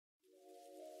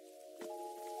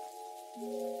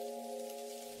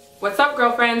What's up,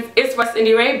 girlfriends? It's West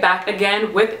Indie Ray back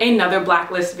again with another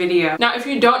Blacklist video. Now, if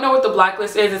you don't know what the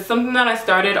Blacklist is, it's something that I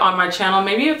started on my channel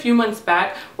maybe a few months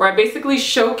back, where I basically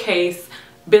showcase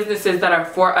businesses that are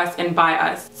for us and by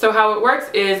us. So how it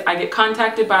works is I get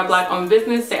contacted by a Black-owned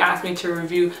business. They ask me to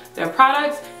review their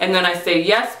products, and then I say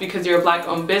yes, because you're a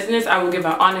Black-owned business, I will give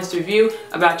an honest review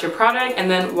about your product, and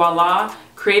then voila,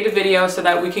 create a video so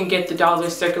that we can get the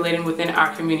dollars circulating within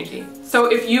our community. So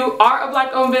if you are a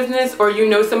Black-owned business, or you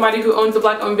know somebody who owns a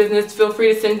Black-owned business, feel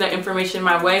free to send that information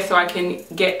my way so I can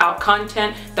get out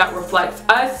content that reflects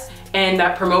us and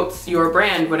that promotes your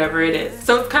brand, whatever it is.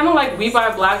 So it's kind of like We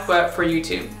Buy Black, but for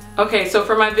YouTube. Okay, so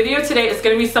for my video today, it's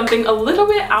going to be something a little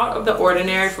bit out of the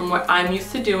ordinary from what I'm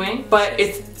used to doing, but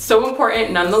it's so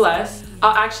important nonetheless.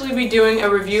 I'll actually be doing a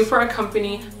review for a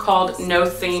company called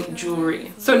NoSaint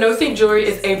Jewelry. So NoSaint Jewelry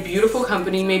is a beautiful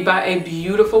company made by a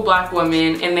beautiful Black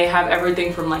woman, and they have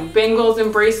everything from like bangles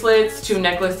and bracelets to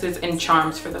necklaces and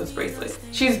charms for those bracelets.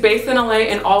 She's based in LA,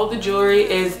 and all of the jewelry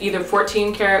is either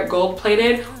 14 karat gold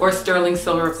plated or sterling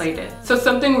silver plated. So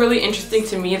something really interesting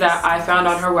to me that I found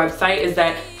on her website is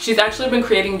that she's actually been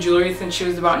creating jewelry since she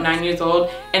was about 9 years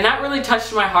old, and that really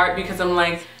touched my heart because I'm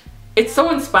like, it's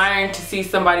so inspiring to see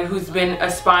somebody who's been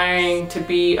aspiring to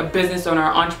be a business owner,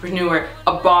 entrepreneur,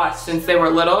 a boss since they were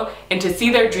little, and to see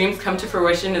their dreams come to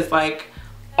fruition is like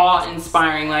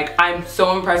awe-inspiring. Like, I'm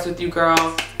so impressed with you, girl.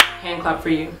 Hand clap for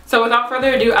you. So without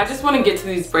further ado, I just want to get to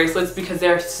these bracelets because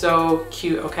they're so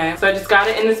cute, okay? So I just got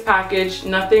it in this package.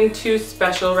 Nothing too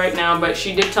special right now, but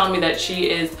she did tell me that she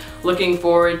is looking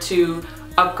forward to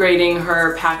upgrading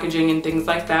her packaging and things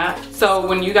like that. So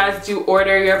when you guys do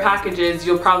order your packages,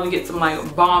 you'll probably get some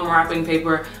like bomb wrapping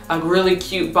paper, a really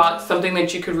cute box, something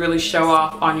that you could really show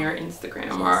off on your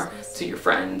Instagram or to your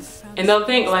friends. And they'll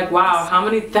think like, wow, how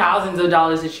many thousands of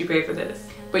dollars did she pay for this?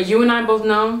 But you and I both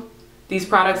know these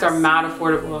products are mad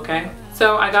affordable, okay?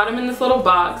 So I got them in this little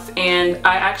box, and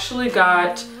I actually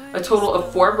got a total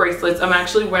of 4 bracelets. I'm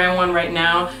actually wearing one right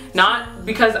now, not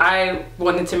because I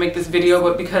wanted to make this video,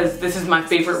 but because this is my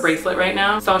favorite bracelet right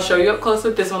now. So I'll show you up close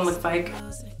what this one looks like.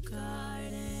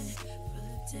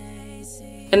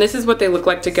 And this is what they look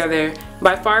like together.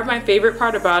 By far my favorite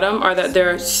part about them are that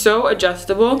they're so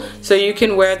adjustable, so you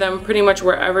can wear them pretty much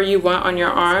wherever you want on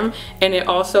your arm. And it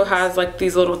also has like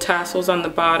these little tassels on the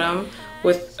bottom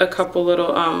with a couple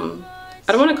little, I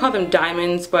don't want to call them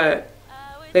diamonds, but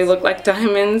they look like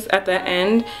diamonds at the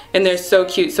end, and they're so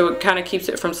cute, so it kind of keeps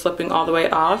it from slipping all the way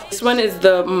off. This one is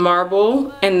the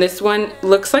marble, and this one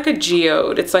looks like a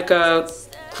geode. It's like a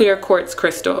clear quartz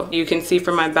crystal. You can see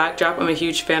from my backdrop, I'm a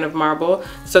huge fan of marble.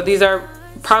 So these are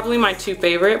probably my 2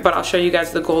 favorite, but I'll show you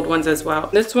guys the gold ones as well.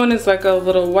 This one is like a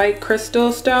little white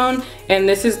crystal stone, and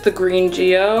this is the green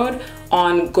geode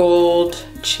on gold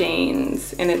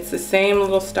chains, and it's the same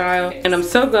little style. And I'm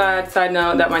so glad, side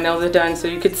note, that my nails are done so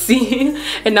you could see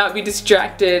and not be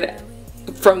distracted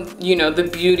from, you know, the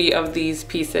beauty of these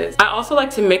pieces. I also like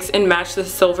to mix and match the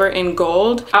silver and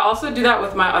gold. I also do that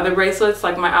with my other bracelets,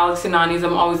 like my Alex and Ani's.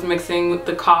 I'm always mixing with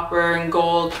the copper and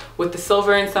gold with the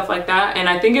silver and stuff like that, and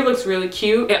I think it looks really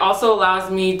cute. It also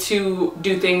allows me to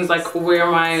do things like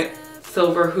wear my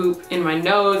silver hoop in my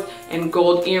nose and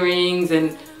gold earrings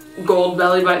and gold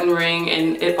belly button ring,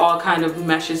 and it all kind of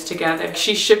meshes together.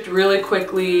 She shipped really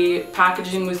quickly.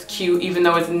 Packaging was cute, even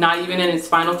though it's not even in its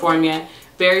final form yet.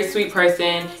 Very sweet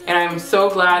person, and I'm so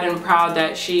glad and proud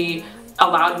that she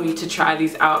allowed me to try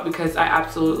these out because I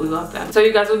absolutely love them. So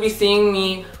you guys will be seeing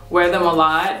me wear them a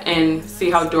lot and see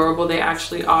how adorable they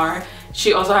actually are.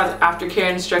 She also has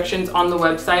aftercare instructions on the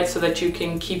website so that you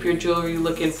can keep your jewelry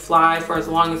looking fly for as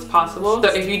long as possible.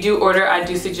 So if you do order, I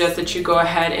do suggest that you go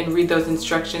ahead and read those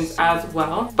instructions as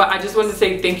well. But I just wanted to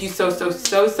say thank you so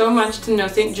much to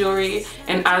NoSaint Jewelry,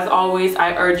 and as always,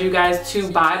 I urge you guys to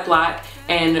buy Black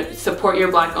and support your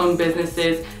Black-owned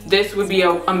businesses. This would be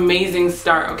an amazing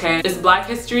start, okay? It's Black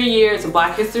History Year, it's a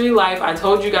Black History Life. I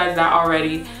told you guys that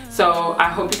already. So I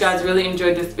hope you guys really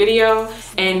enjoyed this video,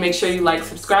 and make sure you like,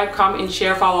 subscribe, comment, and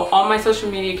share. Follow all my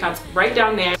social media accounts right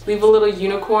down there. Leave a little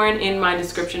unicorn in my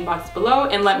description box below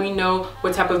and let me know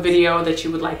what type of video that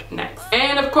you would like next.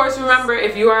 And of course, remember,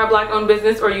 if you are a Black-owned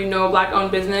business or you know a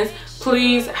Black-owned business,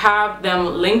 please have them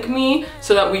link me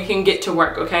so that we can get to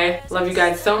work, okay? Love you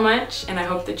guys so much, and I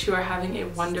hope that you are having a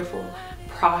wonderful,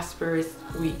 prosperous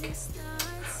week.